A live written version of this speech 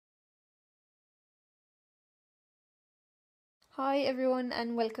Hi everyone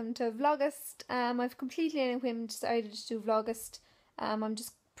and welcome to Vlogust. I've completely on a whim decided to do Vlogust. I'm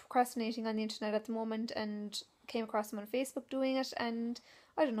just procrastinating on the internet at the moment and came across them on Facebook doing it, and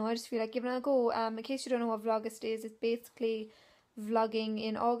I don't know, I just feel like giving it a go. In case you don't know what Vlogust is, it's basically vlogging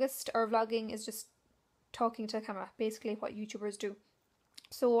in August, or vlogging is just talking to the camera, basically what YouTubers do.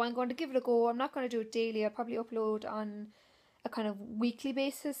 So I'm going to give it a go. I'm not going to do it daily. I'll probably upload on a kind of weekly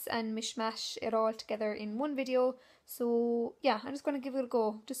basis and mishmash it all together in one video. So yeah, I'm just going to give it a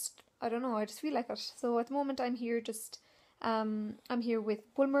go. I don't know, I just feel like it. So at the moment I'm here I'm here with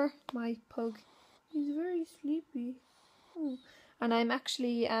Bulmer, my pug. He's very sleepy. Oh. And I'm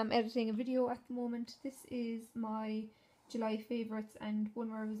actually editing a video at the moment. This is my July favourites and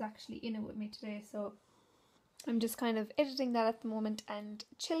Bulmer was actually in it with me today, so I'm just kind of editing that at the moment and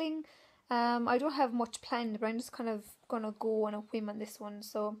chilling. I don't have much planned, but I'm just kind of gonna go on a whim on this one.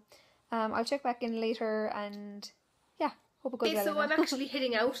 So I'll check back in later and yeah, hope it goes well. So I'm actually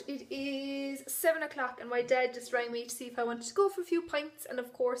heading out. It is 7 o'clock and my dad just rang me to see if I wanted to go for a few pints, and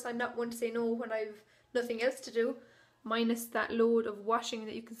of course I'm not one to say no when I've nothing else to do, minus that load of washing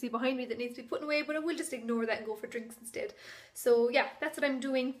that you can see behind me that needs to be put away, but I will just ignore that and go for drinks instead. So yeah, that's what I'm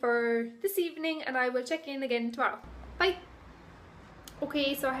doing for this evening, and I will check in again tomorrow. Bye!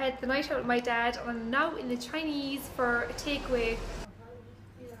 Okay, so I had the night out with my dad and I'm now in the Chinese for a takeaway.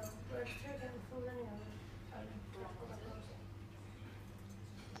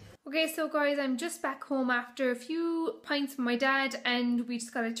 Okay, so guys, I'm just back home after a few pints with my dad and we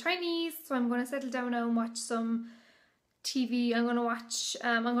just got a Chinese, so I'm going to settle down now and watch some TV. I'm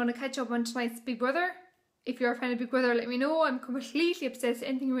going to catch up on tonight's Big Brother. If you're a fan of Big Brother, let me know. I'm completely obsessed with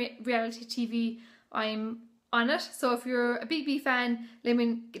anything reality TV. I'm on it, so if you're a big fan, leave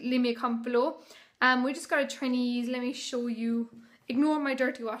me a comment below. We just got a Chinese. Let me show you. Ignore my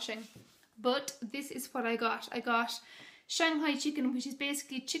dirty washing, but this is what I got. I got Shanghai chicken, which is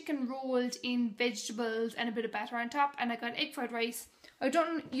basically chicken rolled in vegetables and a bit of batter on top, and I got egg fried rice. I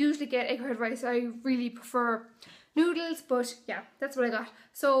don't usually get egg fried rice, I really prefer noodles, but yeah, that's what I got.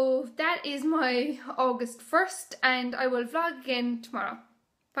 So that is my August 1st, and I will vlog again tomorrow.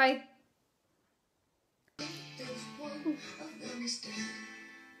 Bye.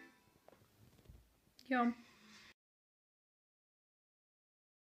 Yum.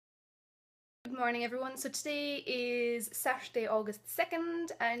 Good morning everyone. So today is Saturday, August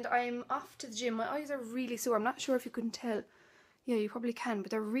 2nd, and I'm off to the gym. My eyes are really sore. I'm not sure if you can tell. Yeah, you probably can,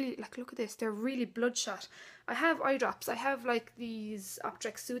 but they're really, like, look at this, they're really bloodshot. I have eye drops. I have like these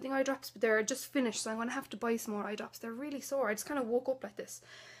Optrex soothing eye drops, but they're just finished, so I'm going to have to buy some more eye drops. They're really sore. I just kind of woke up like this.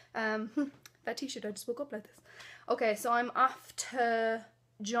 That t-shirt, I just woke up like this. Okay, so I'm off to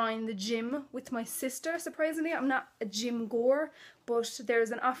join the gym with my sister, surprisingly. I'm not a gym goer, but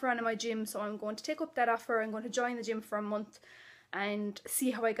there's an offer on in my gym, so I'm going to take up that offer. I'm going to join the gym for a month and see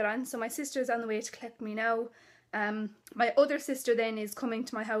how I get on. So my sister's on the way to collect me now. My other sister then is coming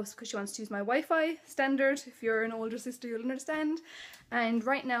to my house because she wants to use my Wi-Fi standard. If you're an older sister, you'll understand. And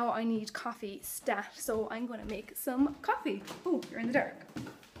right now I need coffee stat, so I'm going to make some coffee. Oh, you're in the dark.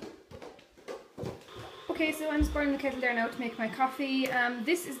 Okay, so I'm just burning the kettle there now to make my coffee.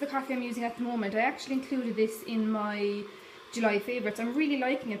 This is the coffee I'm using at the moment. I actually included this in my July favourites. I'm really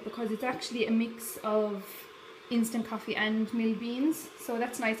liking it because it's actually a mix of instant coffee and mill beans, so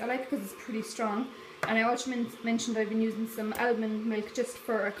that's nice. I like it because it's pretty strong. And I also mentioned I've been using some almond milk just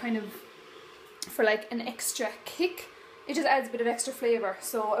for a kind of, for like an extra kick. It just adds a bit of extra flavour.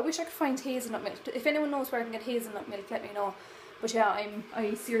 So I wish I could find hazelnut milk. If anyone knows where I can get hazelnut milk, let me know. But yeah,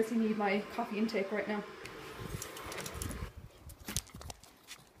 I seriously need my coffee intake right now.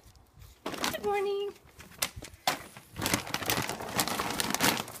 Good morning.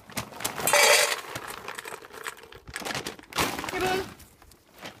 Come on.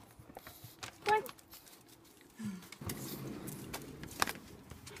 Come on.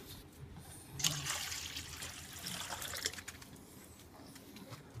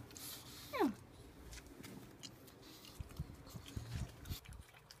 Yeah.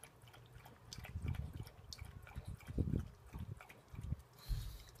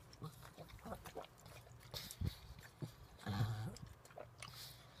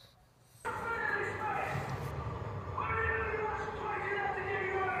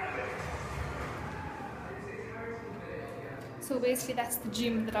 So basically that's the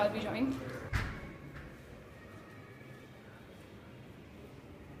gym that I'll be joining.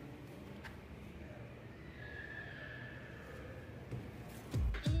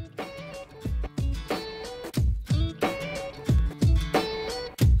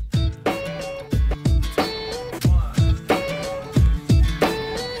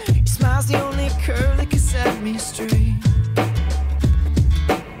 Your smile's the only curve that can set me straight.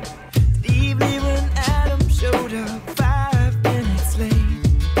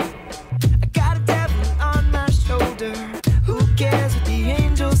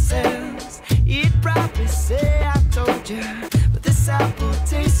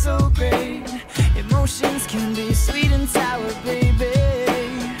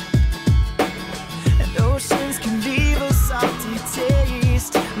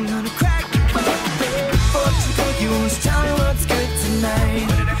 I'm gonna crack you open. Fortune cookie wants to tell me what's good tonight.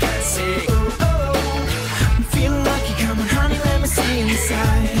 Say, oh, oh, I'm feeling like you're coming, honey, let me see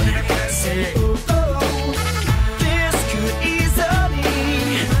inside. Say, oh, oh, this could easily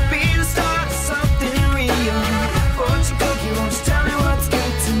be the start of something real. Fortune cookie wants to tell me what's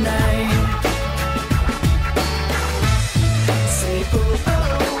good tonight. Say, oh,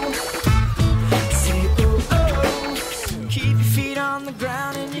 oh, say, oh, oh, keep your feet on the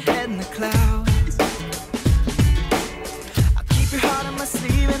ground and your head in the clouds. I'll keep your heart on my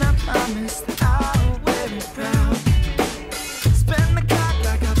sleeve and I promise that I'll wear it proud. Spend the clock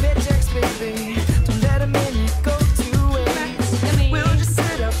like our paychecks, baby. Don't let a minute go to waste. We'll just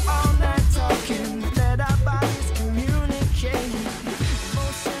sit up all night talking. Let our bodies communicate.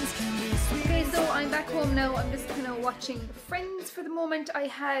 Emotions can be sweet. Okay, so I'm back home now. I'm just kind of watching Friends for the moment. I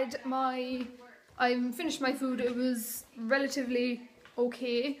finished my food. It was relatively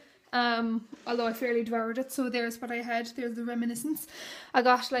okay, although I fairly devoured it. So there's what I had. There's the reminiscence. I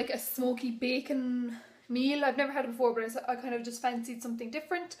got like a smoky bacon meal. I've never had it before, but I kind of just fancied something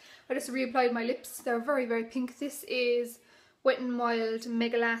different. I just reapplied my lips. They're very, very pink. This is Wet n Wild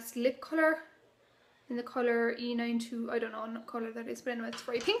Mega Last lip colour in the colour E92. I don't know what colour that is, but anyway, it's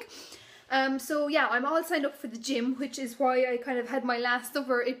very pink. So yeah, I'm all signed up for the gym, which is why I kind of had my last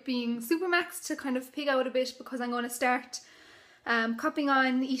over it being Supermax to kind of pig out a bit, because I'm going to start copping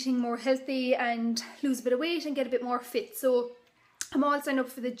on eating more healthy and lose a bit of weight and get a bit more fit. So I'm all signed up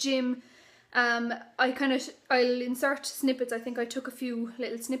for the gym. I'll insert snippets. I think I took a few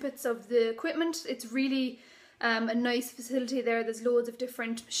little snippets of the equipment. It's really a nice facility there. There's loads of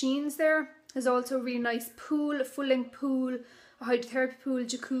different machines there. There's also a really nice pool, a full-length pool, a hydrotherapy pool,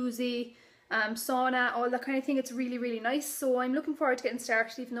 jacuzzi, sauna, all that kind of thing. It's really, really nice. So I'm looking forward to getting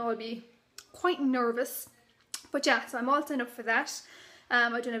started, even though I'll be quite nervous. But yeah, so I'm all signed up for that.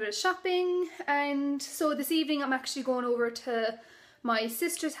 I've done a bit of shopping, and so this evening I'm actually going over to my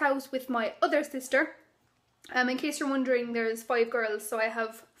sister's house with my other sister. In case you're wondering, there's 5 girls, so I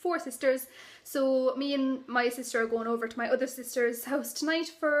have 4 sisters. So me and my sister are going over to my other sister's house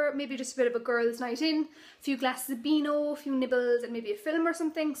tonight for maybe just a bit of a girls' night in. A few glasses of Beano, a few nibbles, and maybe a film or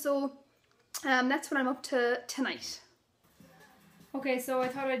something. So that's what I'm up to tonight. Okay, so I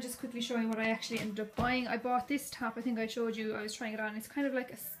thought I'd just quickly show you what I actually ended up buying. I bought this top. I think I showed you, I was trying it on. It's kind of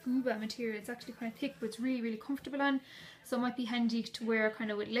like a scuba material. It's actually kind of thick, but it's really, really comfortable on. So it might be handy to wear kind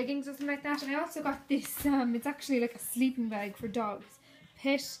of with leggings or something like that. And I also got this, it's actually like a sleeping bag for dogs.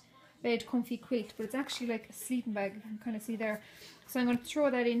 Pet bed comfy quilt, but it's actually like a sleeping bag, you can kind of see there. So I'm going to throw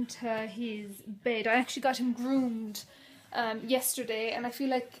that into his bed. I actually got him groomed yesterday, and I feel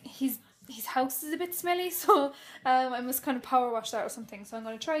like his house is a bit smelly, so I must kind of power wash that or something. So I'm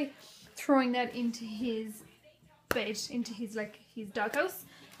going to try throwing that into his bed, into his doghouse.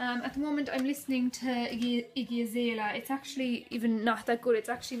 At the moment I'm listening to Iggy Azalea. It's actually even not that good. It's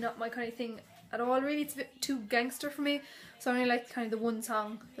actually not my kind of thing at all, really. It's a bit too gangster for me, so I only like kind of the one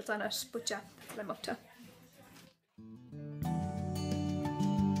song that's on it. But yeah, that's what I'm up to.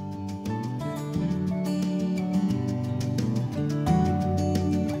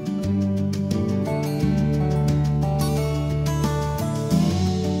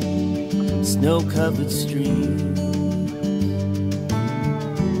 Snow-covered streets,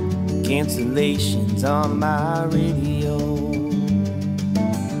 cancellations on my radio.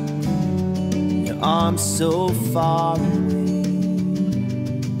 Your arms so far away,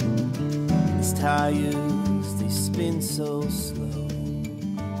 these tires, they spin so slow.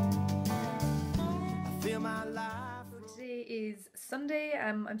 I feel my life. Today is Sunday.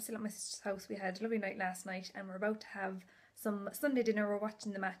 I'm still at my sister's house. We had a lovely night last night, and we're about to have some Sunday dinner. We're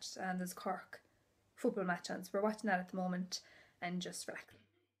watching the match, and there's Cork football match on, so we're watching that at the moment and just relaxing.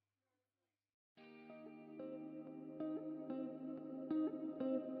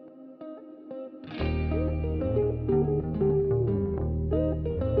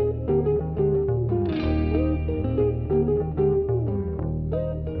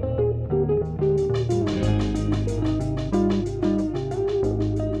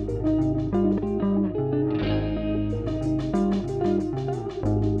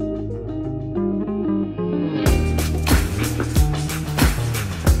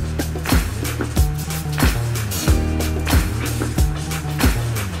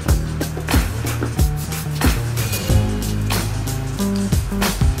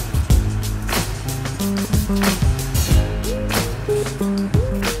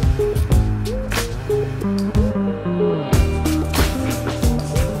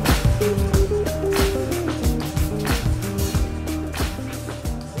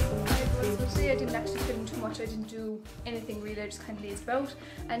 just about.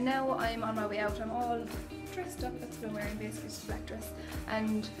 And now I'm on my way out. I'm all dressed up. That's what I'm wearing, basically just a black dress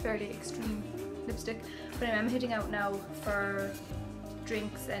and fairly extreme lipstick. But anyway, I'm heading out now for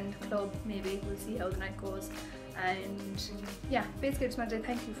drinks and club, maybe. We'll see how the night goes. And yeah, basically I just wanted to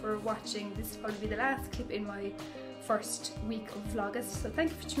thank you for watching. This will probably be the last clip in my first week of Vlogust. So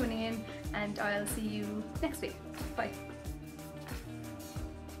thank you for tuning in, and I'll see you next week. Bye.